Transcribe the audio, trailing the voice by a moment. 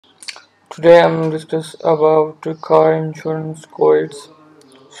Today I'm discuss about car insurance quotes.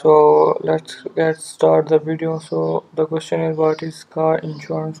 So let's get start the video. So the question is, what is car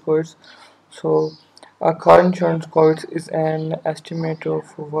insurance quotes? So a car insurance quote is an estimate of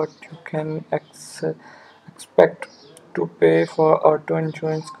what you can expect to pay for auto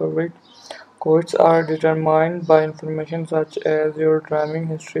insurance coverage. Quotes are determined by information such as your driving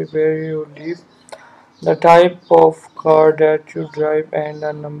history, where you live, the type of car that you drive, and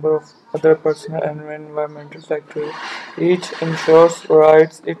a number of other personal and environmental factors. Each insurer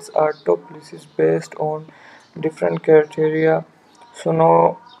writes its auto policies based on different criteria, so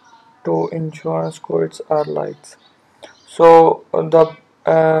no two insurance quotes are like. So the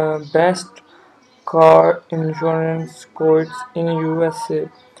best car insurance quotes in USA,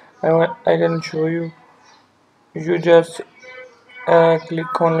 I can show you. You just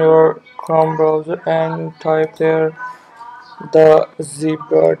click on your Chrome browser and type there the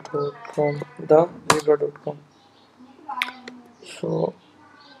zebra.com. So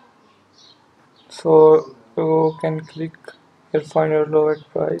you can click here, find your lowest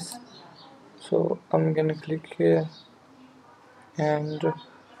price. So I'm gonna click here and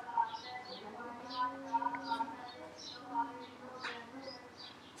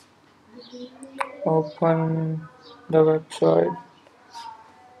open the website.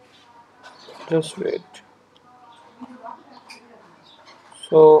 Just wait.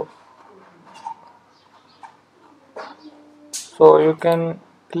 So you can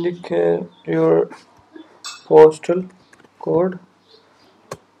click here your postal code.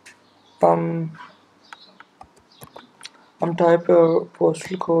 um I'm type your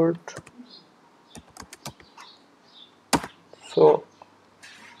postal code. So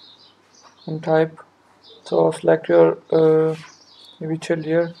type. So select your which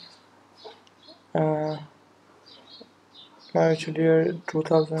year. uh, which year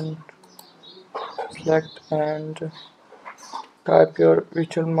 2000. Select and type your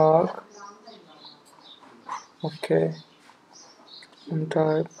virtual mark. Okay, and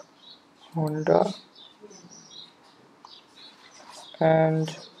type Honda. And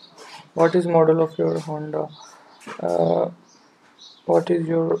what is model of your Honda? uh, what is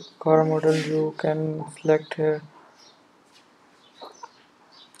your car model? You can select here.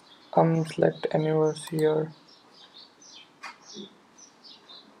 Select anywhere here.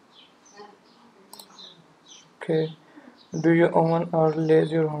 Okay, do you own or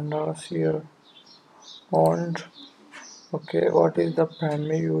lease your Honda here? Owned. Okay, what is the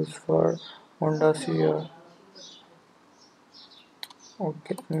primary use for Honda here?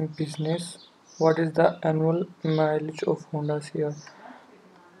 Okay, in business. What is the annual mileage of Honda here?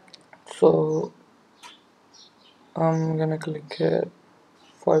 So I'm gonna click here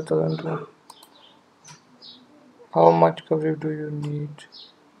 5002. How much coverage do you need?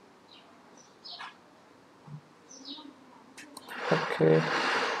 Okay,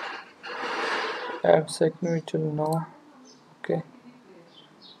 add second mutual now. Okay,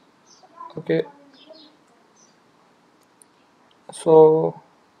 okay. So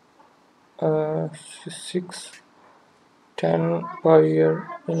 610 per year.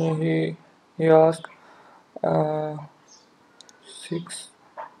 And he asked uh,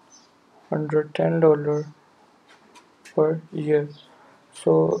 $610 per year.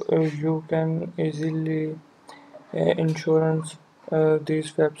 So you can easily insurance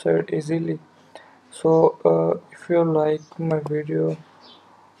this website easily. So if you like my video,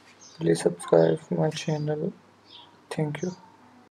 please subscribe my channel. Thank you.